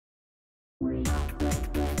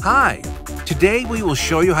Hi! Today we will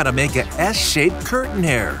show you how to make an S-shaped curtain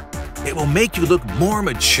hair. It will make you look more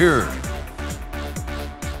mature.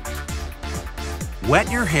 Wet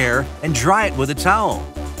your hair and dry it with a towel.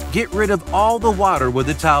 Get rid of all the water with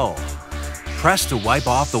the towel. Press to wipe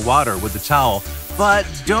off the water with the towel, but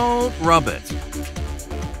don't rub it.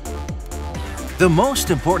 The most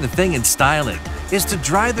important thing in styling is to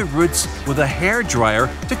dry the roots with a hair dryer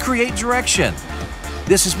to create direction.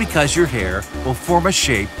 This is because your hair will form a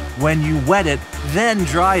shape when you wet it, then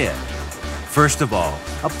dry it. First of all,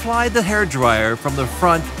 apply the hair dryer from the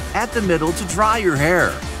front at the middle to dry your hair.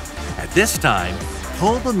 At this time,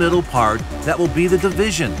 pull the middle part that will be the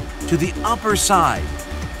division to the upper side.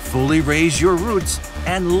 Fully raise your roots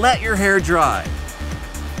and let your hair dry.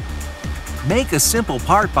 Make a simple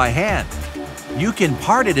part by hand. You can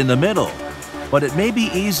part it in the middle, but it may be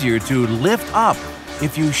easier to lift up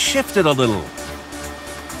if you shift it a little.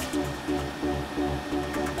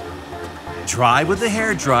 Dry with the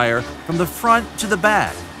hair dryer from the front to the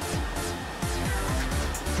back.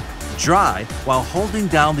 Dry while holding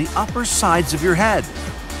down the upper sides of your head.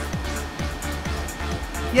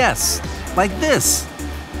 Yes, like this.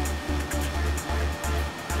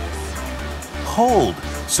 Hold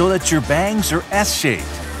so that your bangs are S-shaped.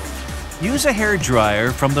 Use a hair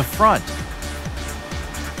dryer from the front.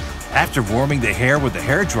 After warming the hair with the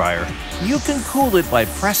hair dryer, you can cool it by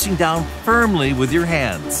pressing down firmly with your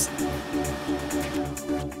hands.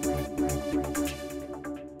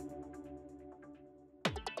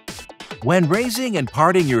 When raising and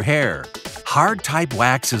parting your hair, hard type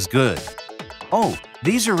wax is good. Oh,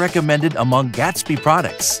 these are recommended among GATSBY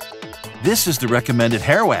products. This is the recommended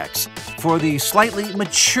hair wax for the slightly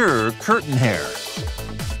mature curtain hair.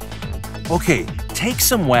 Okay, take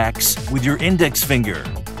some wax with your index finger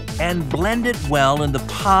and blend it well in the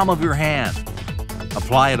palm of your hand.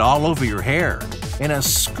 Apply it all over your hair in a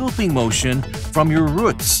scooping motion from your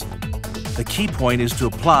roots. The key point is to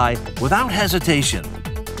apply without hesitation.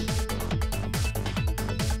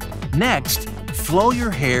 Next, flow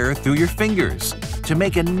your hair through your fingers to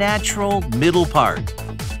make a natural middle part.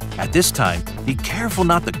 At this time, be careful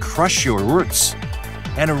not to crush your roots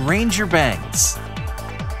and arrange your bangs.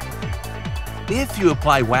 If you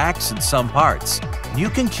apply wax in some parts, you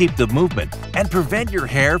can keep the movement and prevent your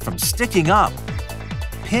hair from sticking up.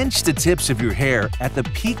 Pinch the tips of your hair at the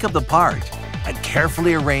peak of the part and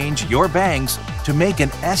carefully arrange your bangs to make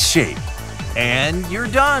an S shape. And you're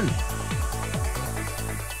done!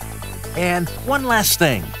 And one last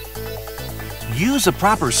thing. Use a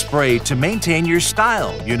proper spray to maintain your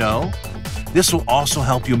style, you know. This will also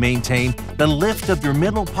help you maintain the lift of your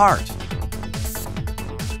middle part.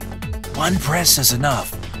 One press is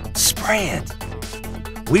enough. Spray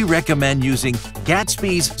it. We recommend using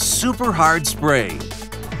GATSBY's Super Hard Spray.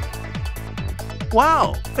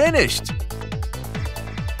 Wow, finished!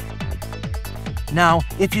 Now,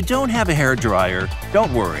 if you don't have a hair dryer,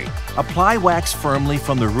 don't worry. Apply wax firmly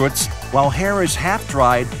from the roots while hair is half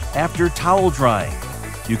dried after towel drying.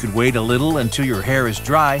 You could wait a little until your hair is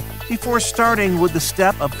dry before starting with the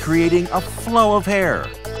step of creating a flow of hair.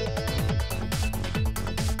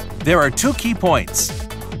 There are two key points.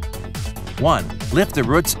 1. Lift the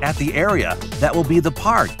roots at the area that will be the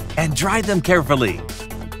part and dry them carefully.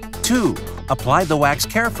 2. Apply the wax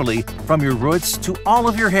carefully from your roots to all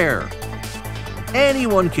of your hair.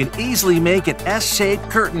 Anyone can easily make an S-shaped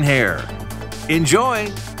curtain hair.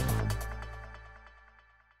 Enjoy!